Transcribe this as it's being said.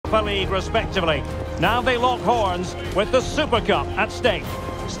Europa League respectively. Now they lock horns with the Super Cup at stake.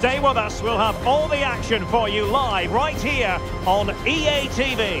 Stay with us, we'll have all the action for you live right here on EA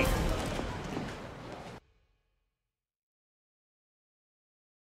TV.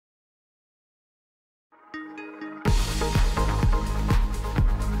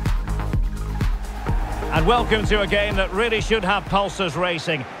 And welcome to a game that really should have pulses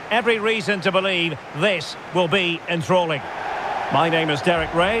racing. Every reason to believe this will be enthralling. My name is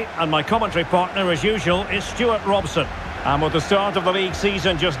Derek Ray, and my commentary partner, as usual, is Stuart Robson. And with the start of the league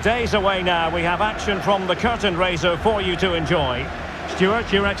season just days away now, we have action from the curtain raiser for you to enjoy.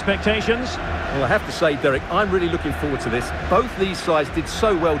 Stuart, your expectations? Well, I have to say, Derek, I'm really looking forward to this. Both these sides did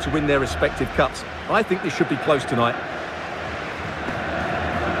so well to win their respective cups. I think this should be close tonight.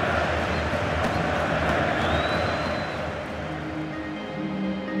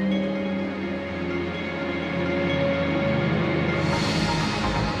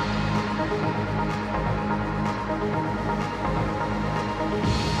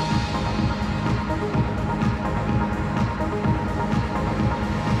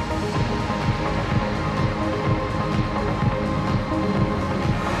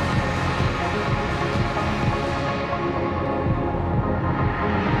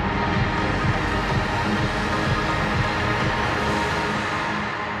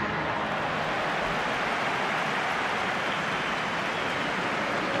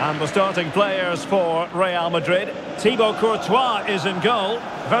 And the starting players for Real Madrid. Thibaut Courtois is in goal.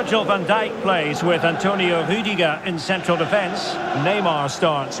 Virgil van Dijk plays with Antonio Rudiger in central defence. Neymar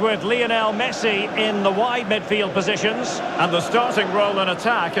starts with Lionel Messi in the wide midfield positions. And the starting role in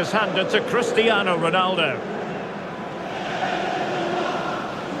attack is handed to Cristiano Ronaldo.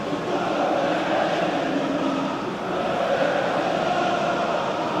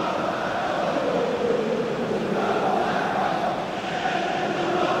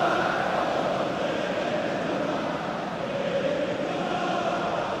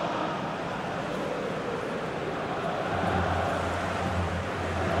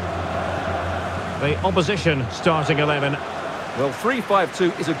 The opposition starting 11. Well,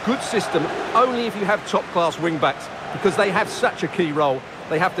 3-5-2 is a good system only if you have top-class wing-backs, because they have such a key role.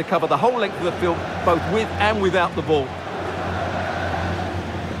 They have to cover the whole length of the field, both with and without the ball.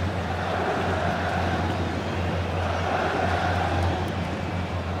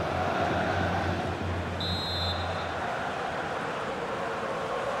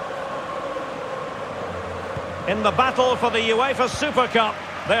 In the battle for the UEFA Super Cup,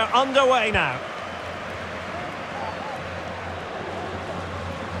 they're underway now.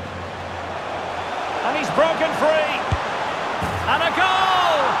 And he's broken free. And a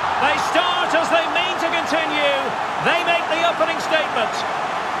goal! They start as they mean to continue. They make the opening statement.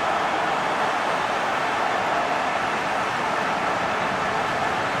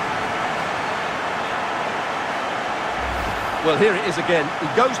 Well, here it is again. He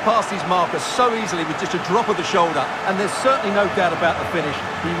goes past his marker so easily with just a drop of the shoulder, and there's certainly no doubt about the finish.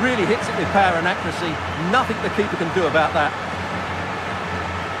 He really hits it with power and accuracy. Nothing the keeper can do about that.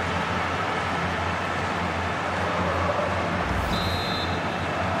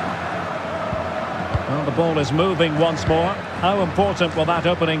 Well, the ball is moving once more. How important will that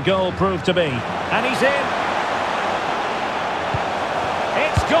opening goal prove to be? And he's in.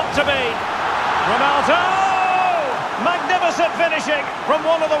 It's got to be. Ronaldo! Magnificent finishing from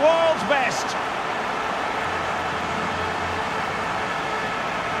one of the world's best.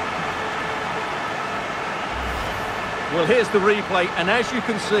 Well, here's the replay, and as you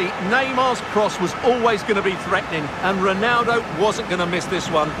can see, Neymar's cross was always going to be threatening, and Ronaldo wasn't going to miss this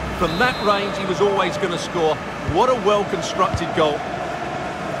one. From that range, he was always going to score. What a well-constructed goal.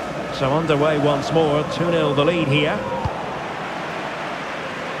 So underway once more, 2-0 the lead here.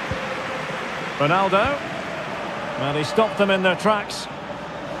 Ronaldo. Well, he stopped them in their tracks.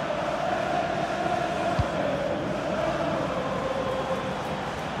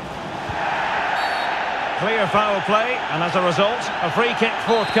 Clear foul play, and as a result, a free kick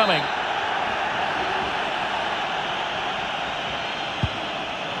forthcoming.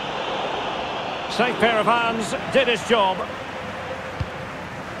 Safe pair of hands, did his job.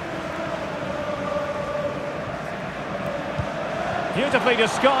 Beautifully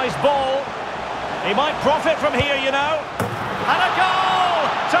disguised ball. He might profit from here, you know. And a goal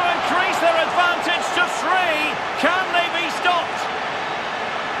to increase their advantage to 3. Can they be stopped?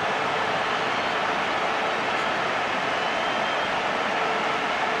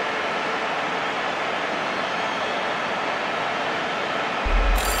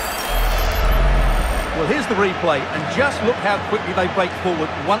 Well, here's the replay, and just look how quickly they break forward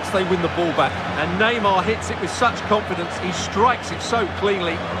once they win the ball back. And Neymar hits it with such confidence. He strikes it so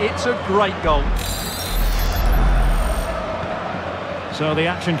cleanly. It's a great goal. So the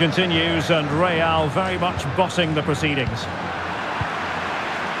action continues, and Real very much bossing the proceedings.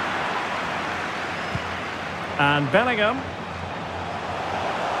 And Bellingham.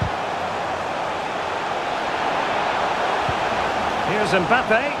 Here's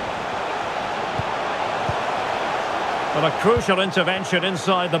Mbappe. But a crucial intervention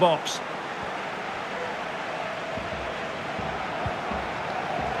inside the box.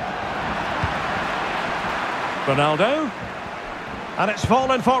 Ronaldo. And it's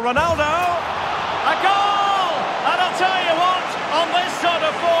fallen for Ronaldo. A goal! And I'll tell you what, on this sort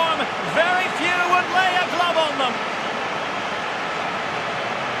of form, very few would lay a glove on them.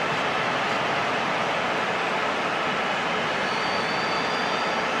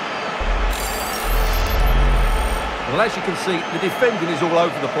 Well, as you can see, the defending is all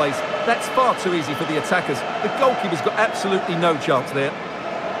over the place. That's far too easy for the attackers. The goalkeeper's got absolutely no chance there.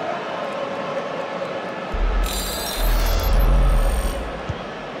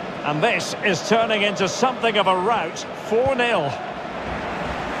 And this is turning into something of a rout. 4-0.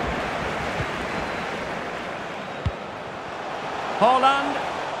 Haaland.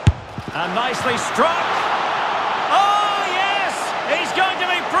 And nicely struck. Oh, yes! He's going to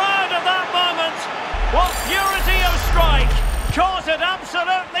be proud of that moment. What purity of strike! Caught it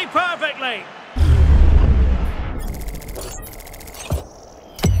absolutely perfectly.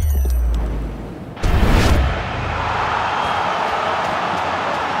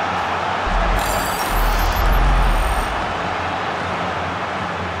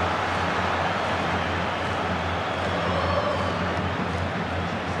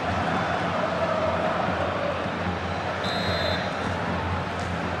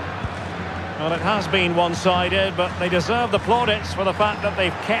 Well, it has been one-sided, but they deserve the plaudits for the fact that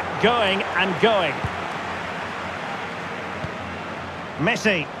they've kept going and going.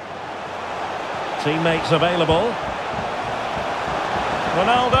 Messi. Teammates available.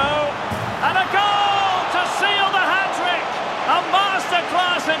 Ronaldo. And a goal to seal the hat-trick! A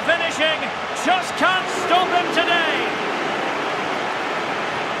masterclass in finishing. Just can't stop him today.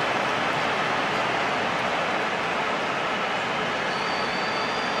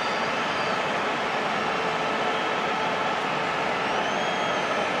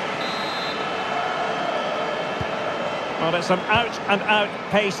 Well, it's an out-and-out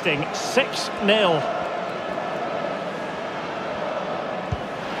pasting. 6-0.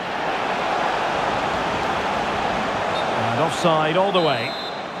 And offside all the way.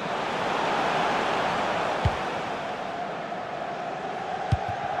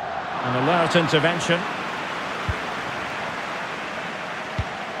 An alert intervention.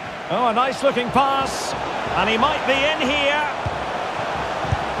 Oh, a nice-looking pass. And he might be in here.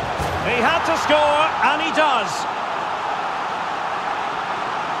 He had to score, and he does.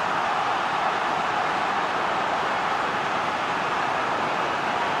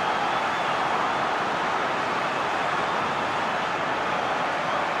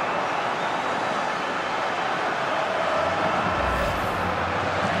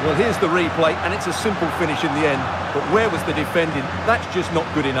 Well, here's the replay, and it's a simple finish in the end. But where was the defending? That's just not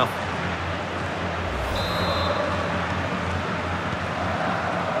good enough.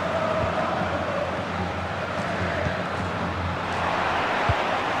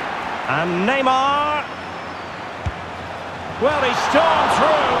 And Neymar. Well, he stormed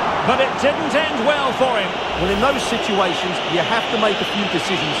through, but it didn't end well for him. Well, in those situations, you have to make a few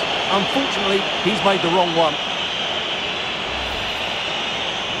decisions. Unfortunately, he's made the wrong one.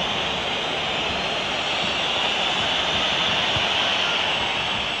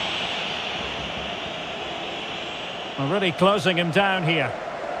 Really closing him down here.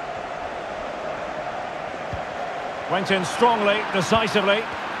 Went in strongly, decisively.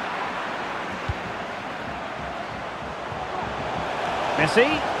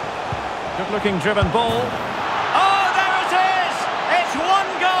 Messi. Good-looking driven ball. Oh, there it is! It's one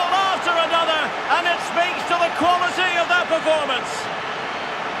goal after another, and it speaks to the quality of that performance.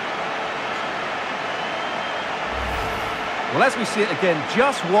 Well, as we see it again,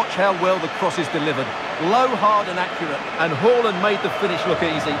 just watch how well the cross is delivered. Low, hard and accurate. And Haaland made the finish look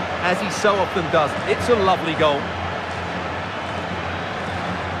easy, as he so often does. It's a lovely goal.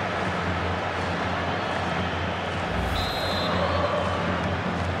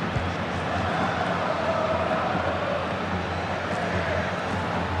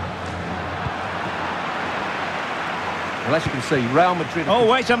 Well, as you can see, Real Madrid... Oh,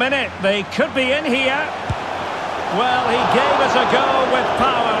 wait a minute. They could be in here. Well, he gave us a go with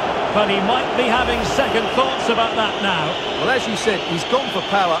power. but he might be having second thoughts about that now. Well, as you said, he's gone for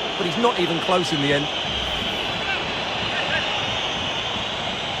power, but he's not even close in the end.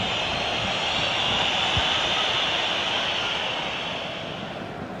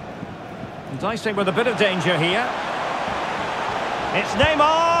 Dicing with a bit of danger here. It's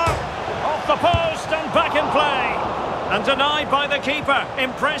Neymar! Off the post and back in play. And denied by the keeper.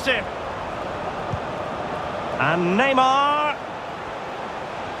 Impressive. And Neymar.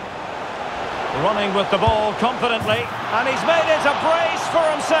 Running with the ball confidently. And he's made it a brace for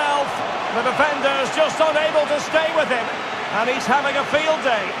himself. The defender's just unable to stay with him. And he's having a field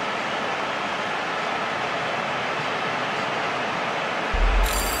day.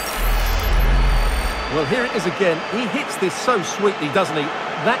 Well, here it is again. He hits this so sweetly, doesn't he?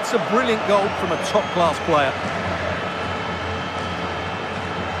 That's a brilliant goal from a top-class player.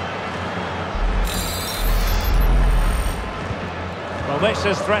 Well, this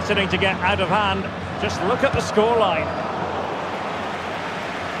is threatening to get out of hand. Just look at the scoreline.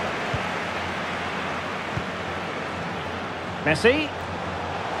 Messi.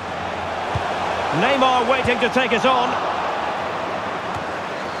 Neymar waiting to take it on.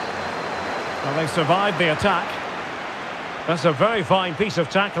 Well, they survived the attack. That's a very fine piece of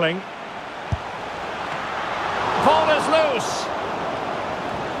tackling. Ball is loose.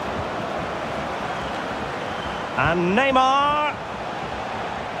 And Neymar.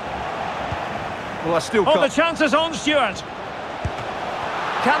 Well, I still Oh, can't... the chance is on, Stuart.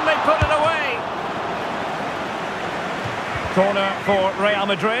 Can they put it away? Corner for Real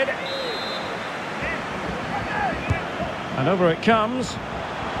Madrid. And over it comes.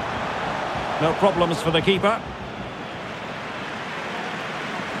 No problems for the keeper.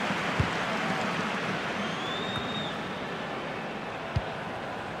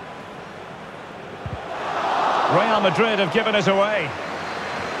 Real Madrid have given us away.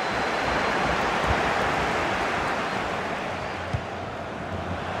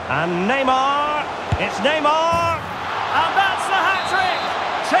 And Neymar. It's Neymar. And that's the hat-trick.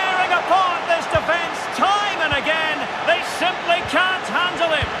 Tearing apart this defence time and again. They simply can't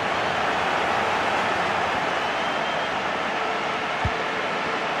handle him.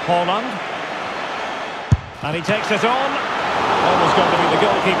 Holland. And he takes it on. Almost going to be the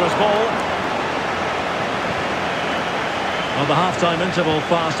goalkeeper's ball. Well, the half-time interval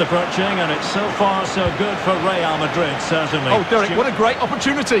fast approaching, and it's so far so good for Real Madrid, certainly. Oh, Derek, what a great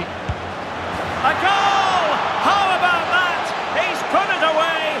opportunity. A goal! How about that? He's put it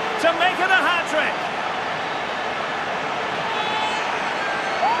away to make it a hat-trick.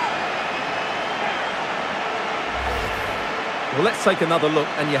 Well, let's take another look,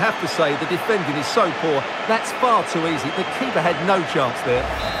 and you have to say the defending is so poor. That's far too easy. The keeper had no chance there.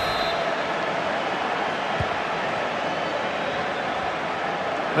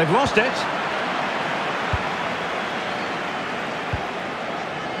 They've lost it.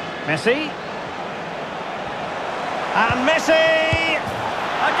 Messi. And Messi!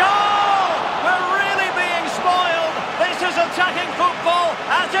 A goal! We're really being spoiled. This is attacking football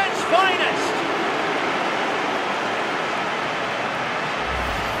at its finest.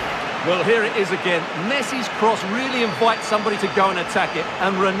 Well, here it is again. Messi's cross really invites somebody to go and attack it,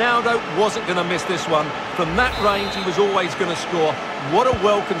 and Ronaldo wasn't going to miss this one. From that range, he was always going to score. What a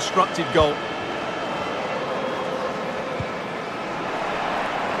well-constructed goal.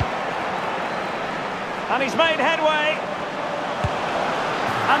 And he's made headway.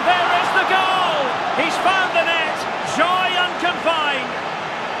 And there is the goal. He's found the net. Joy unconfined.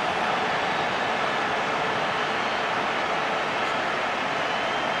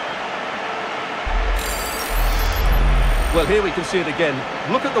 Well, here we can see it again.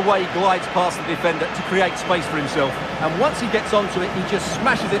 Look at the way he glides past the defender to create space for himself. And once he gets onto it, he just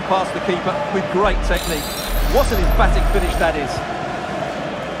smashes it past the keeper with great technique. What an emphatic finish that is.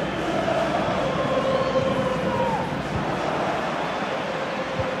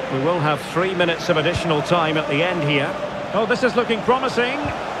 We will have 3 minutes of additional time at the end here. Oh, this is looking promising.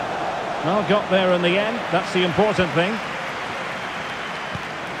 Well, got there in the end. That's the important thing.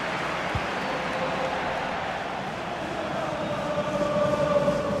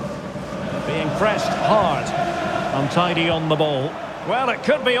 Being pressed hard. Untidy on the ball. Well, it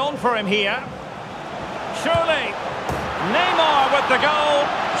could be on for him here. Surely. Neymar with the goal.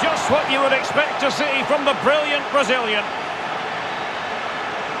 Just what you would expect to see from the brilliant Brazilian.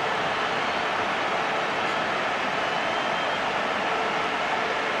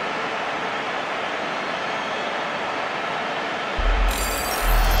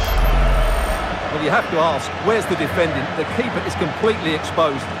 Well, you have to ask, where's the defending? The keeper is completely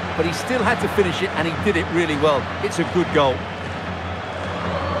exposed, but he still had to finish it, and he did it really well. It's a good goal.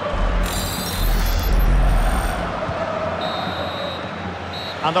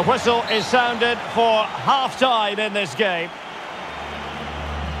 And the whistle is sounded for half-time in this game.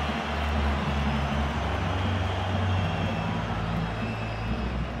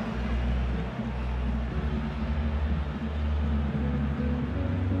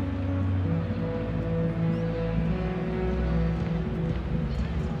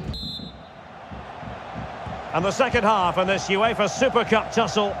 And the second half in this UEFA Super Cup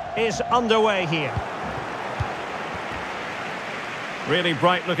tussle is underway here. Really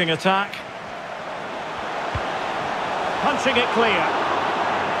bright-looking attack. Punching it clear.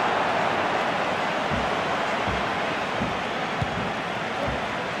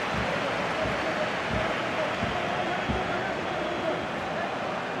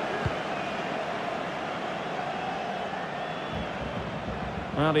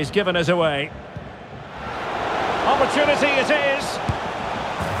 Well, he's given us away. Opportunity it is.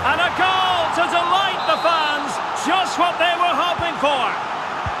 And a goal to delight the fans. Just what they were hoping for.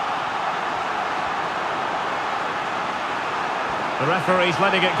 The referee's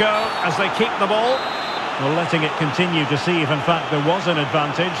letting it go as they keep the ball. Well, letting it continue to see if in fact there was an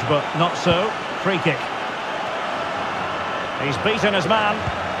advantage, but not so. Free kick. He's beaten his man.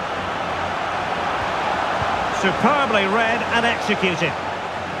 Superbly read and executed.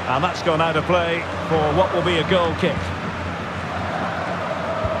 And that's gone out of play for what will be a goal kick.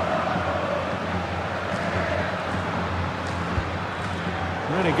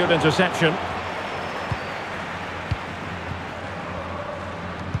 Really good interception.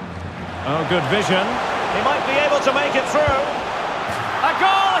 Oh, good vision. He might be able to make it through. A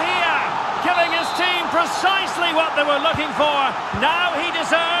goal here! Giving his team precisely what they were looking for. Now he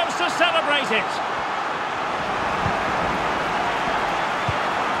deserves to celebrate it.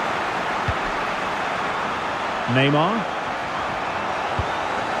 Neymar.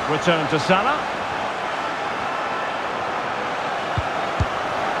 Return to Salah.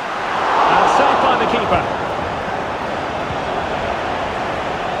 And saved by the keeper.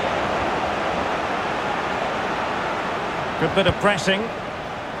 Good bit of pressing.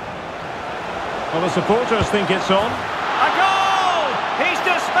 Well, the supporters think it's on. A goal! He's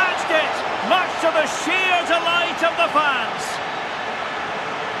dispatched it, much to the sheer delight of the fans.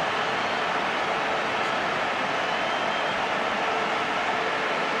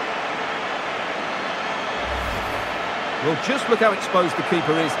 Well, just look how exposed the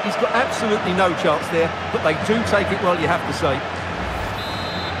keeper is. He's got absolutely no chance there, but they do take it well, you have to say.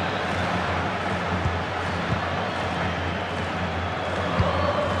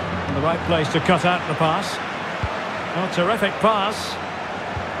 In the right place to cut out the pass. Oh, terrific pass.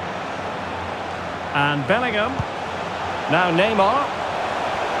 And Bellingham. Now Neymar.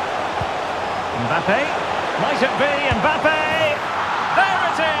 Mbappe. Might it be Mbappe? There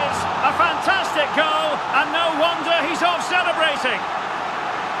it is! A fantastic goal, and no wonder he's off celebrating.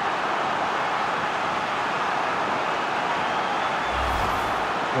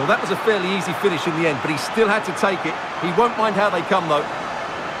 Well, that was a fairly easy finish in the end, but he still had to take it. He won't mind how they come, though.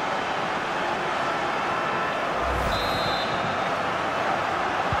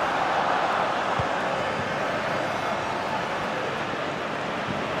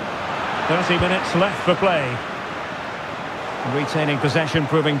 .30 left for play. Retaining possession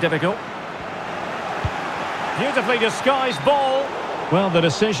proving difficult. Beautifully disguised ball. Well, the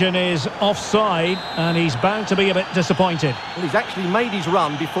decision is offside, and he's bound to be a bit disappointed. Well, he's actually made his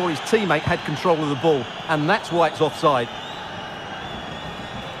run before his teammate had control of the ball, and that's why it's offside.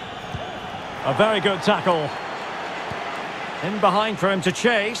 A very good tackle. In behind for him to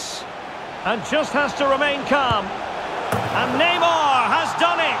chase. And just has to remain calm. And Neymar has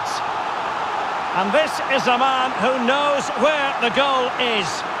done it. And this is a man who knows where the goal is.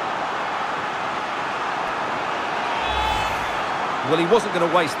 Well, he wasn't going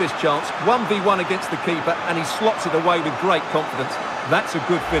to waste this chance. 1v1 against the keeper, and he slots it away with great confidence. That's a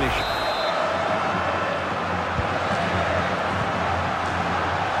good finish.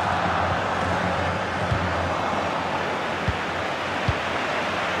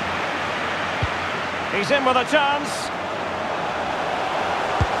 He's in with a chance.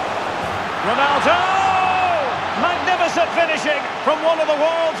 Ronaldo! Magnificent finishing from one of the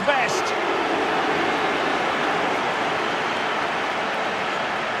world's best.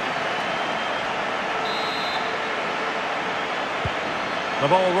 The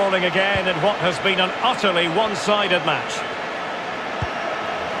ball rolling again in what has been an utterly one-sided match.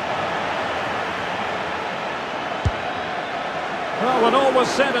 Well, when all was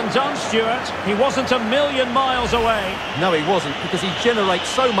said and done, Stuart, he wasn't a million miles away. No, he wasn't, because he generates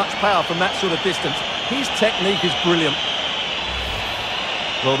so much power from that sort of distance. His technique is brilliant.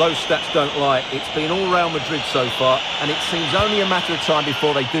 Well, those stats don't lie. It's been all Real Madrid so far, and it seems only a matter of time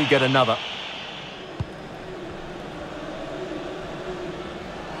before they do get another.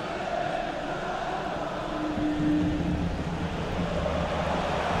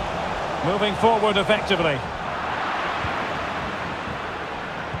 Moving forward effectively.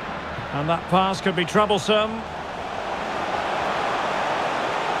 And that pass could be troublesome.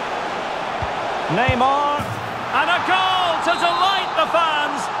 Neymar. And a goal to delight the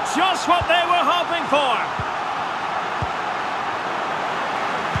fans. Just what they were hoping for.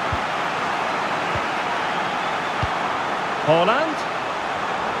 Holland.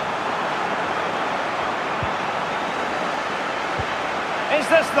 Is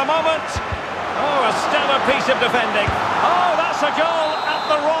this the moment? Oh, a stellar piece of defending. Oh, that's a goal at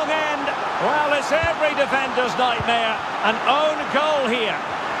the wrong end. Well, it's every defender's nightmare. An own goal here.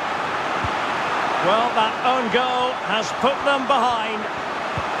 Well, that own goal has put them behind.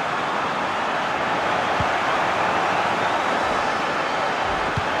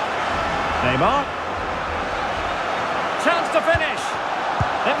 Neymar. Chance to finish.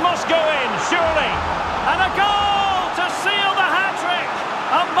 It must go in, surely. And a goal to seal the hat-trick.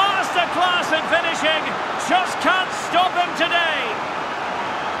 A masterclass in finishing. Just can't stop him today.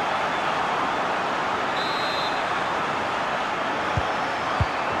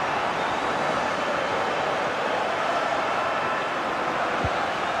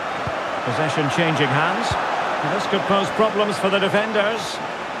 Possession changing hands. This could pose problems for the defenders.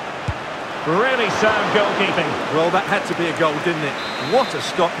 Really sound goalkeeping. Well, that had to be a goal, didn't it? What a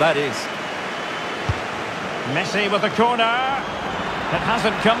stop that is. Messi with the corner. It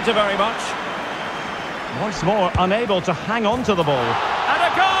hasn't come to very much. Once more, unable to hang on to the ball. And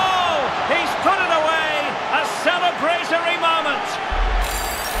a goal! He's put it away! A celebratory moment!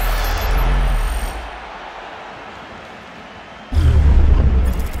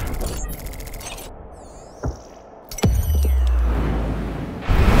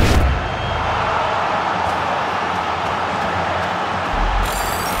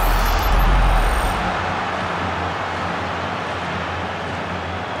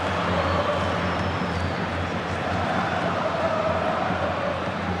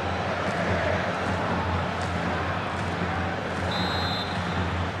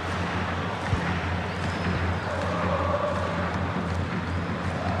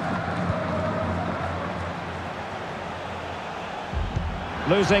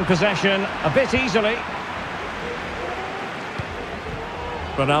 Losing possession a bit easily.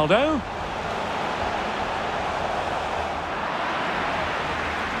 Ronaldo.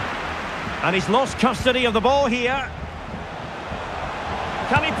 And he's lost custody of the ball here.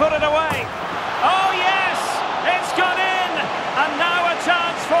 Can he put it away? Oh yes! It's gone in! And now a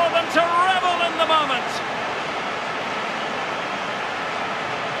chance for them to revel in the moment.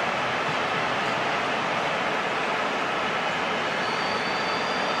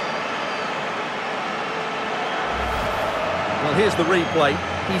 Well, here's the replay.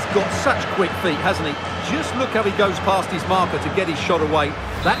 He's got such quick feet, hasn't he? Just look how he goes past his marker to get his shot away.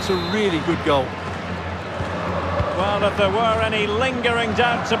 That's a really good goal. Well, if there were any lingering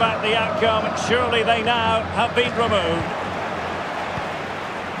doubts about the outcome, surely they now have been removed.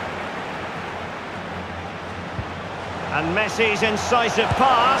 And Messi's incisive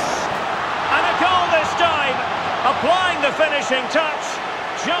pass. And a goal this time. Applying the finishing touch.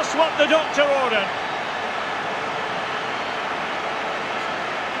 Just what the doctor ordered.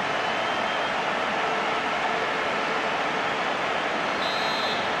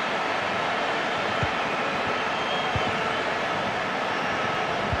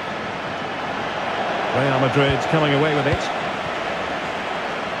 Real Madrid's coming away with it.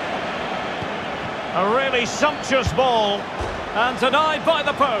 A really sumptuous ball, and denied by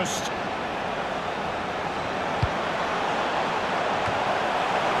the post.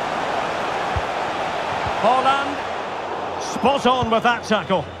 Holland, spot on with that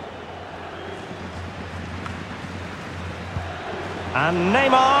tackle. And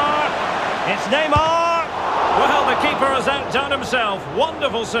Neymar, it's Neymar! Well, the keeper has outdone himself,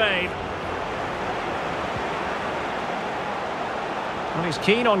 wonderful save. Well, he's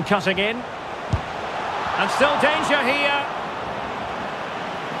keen on cutting in. And still danger here.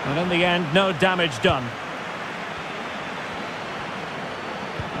 And in the end, no damage done.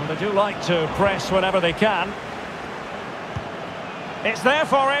 Well, they do like to press whenever they can. It's there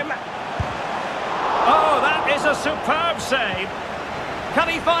for him. Oh, that is a superb save. Can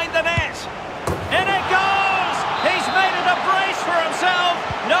he find the net? In it goes! He's made it a brace for himself.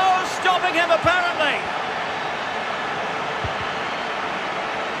 No stopping him, apparently.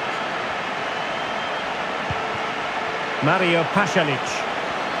 Mario Pasalic.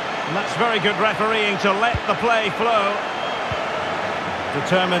 And that's very good refereeing to let the play flow.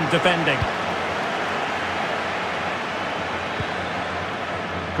 Determined defending.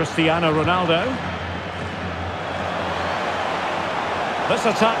 Cristiano Ronaldo. This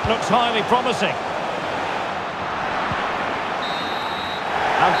attack looks highly promising.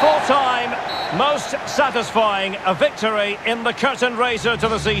 And full time, most satisfying, a victory in the curtain raiser to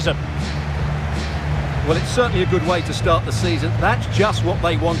the season. Well, it's certainly a good way to start the season. That's just what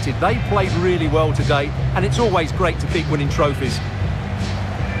they wanted. They played really well today, and it's always great to keep winning trophies.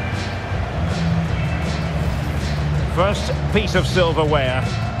 First piece of silverware,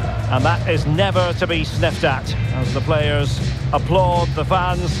 and that is never to be sniffed at, as the players applaud the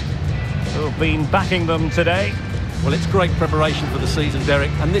fans who have been backing them today. Well, it's great preparation for the season,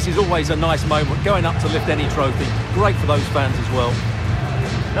 Derek, and this is always a nice moment, going up to lift any trophy. Great for those fans as well.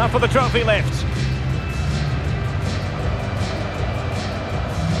 Now for the trophy lift.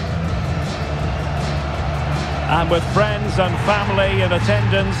 And with friends and family in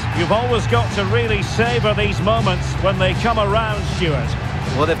attendance, you've always got to really savour these moments when they come around, Stuart.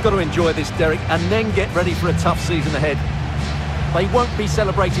 Well, they've got to enjoy this, Derek, and then get ready for a tough season ahead. They won't be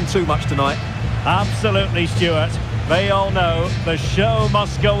celebrating too much tonight. Absolutely, Stuart. They all know the show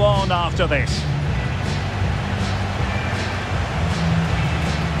must go on after this.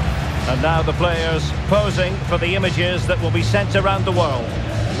 And now the players posing for the images that will be sent around the world.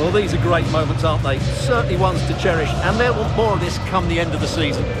 Well, these are great moments, aren't they? Certainly ones to cherish, and they'll want more of this come the end of the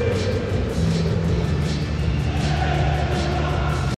season.